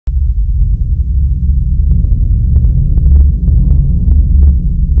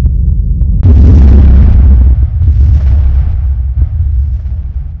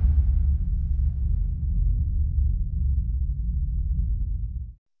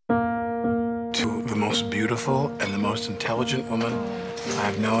the most beautiful and the most intelligent woman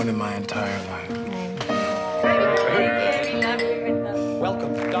I've known in my entire life.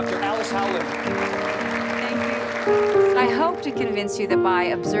 Welcome, Dr. Alice Howland. Thank you. I hope to convince you that by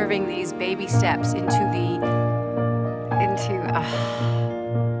observing these baby steps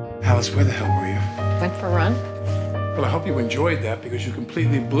Alice, where the hell were you? Went for a run. Well, I hope you enjoyed that because you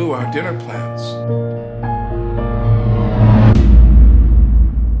completely blew our dinner plans.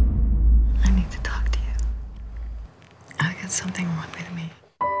 I need to talk to you. I got something wrong with me.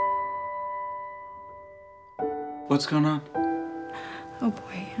 What's going on? Oh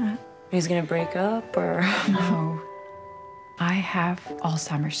boy. He's gonna break up, or? No. I have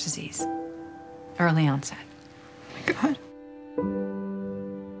Alzheimer's disease. Early onset. Oh my God.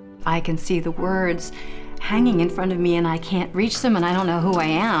 I can see the words hanging in front of me and I can't reach them and I don't know who I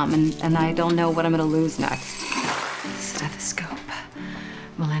am and I don't know what I'm gonna lose next. Stethoscope,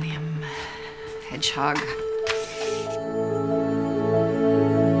 Millennium, Hedgehog.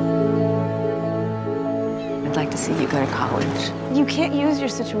 I'd like to see you go to college. You can't use your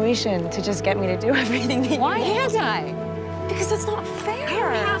situation to just get me to do everything that Why you want. can't I? Because that's not fair.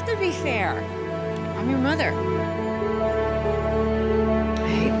 I don't have to be fair. I'm your mother. I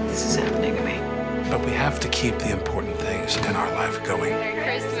hate this is happening to me. But we have to keep the important things in our life going. Merry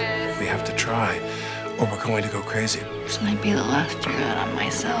Christmas. We have to try, or we're going to go crazy. This might be the last year that I'm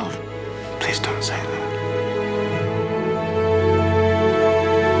myself. Please don't say that.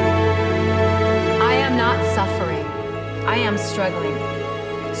 I am not suffering. I am struggling.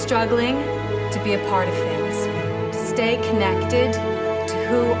 Struggling to be a part of things, to stay connected to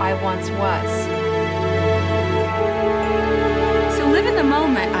who I once was. So live in the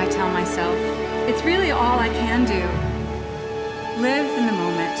moment, I tell myself. It's really all I can do. Live in the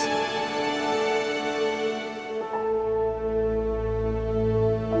moment.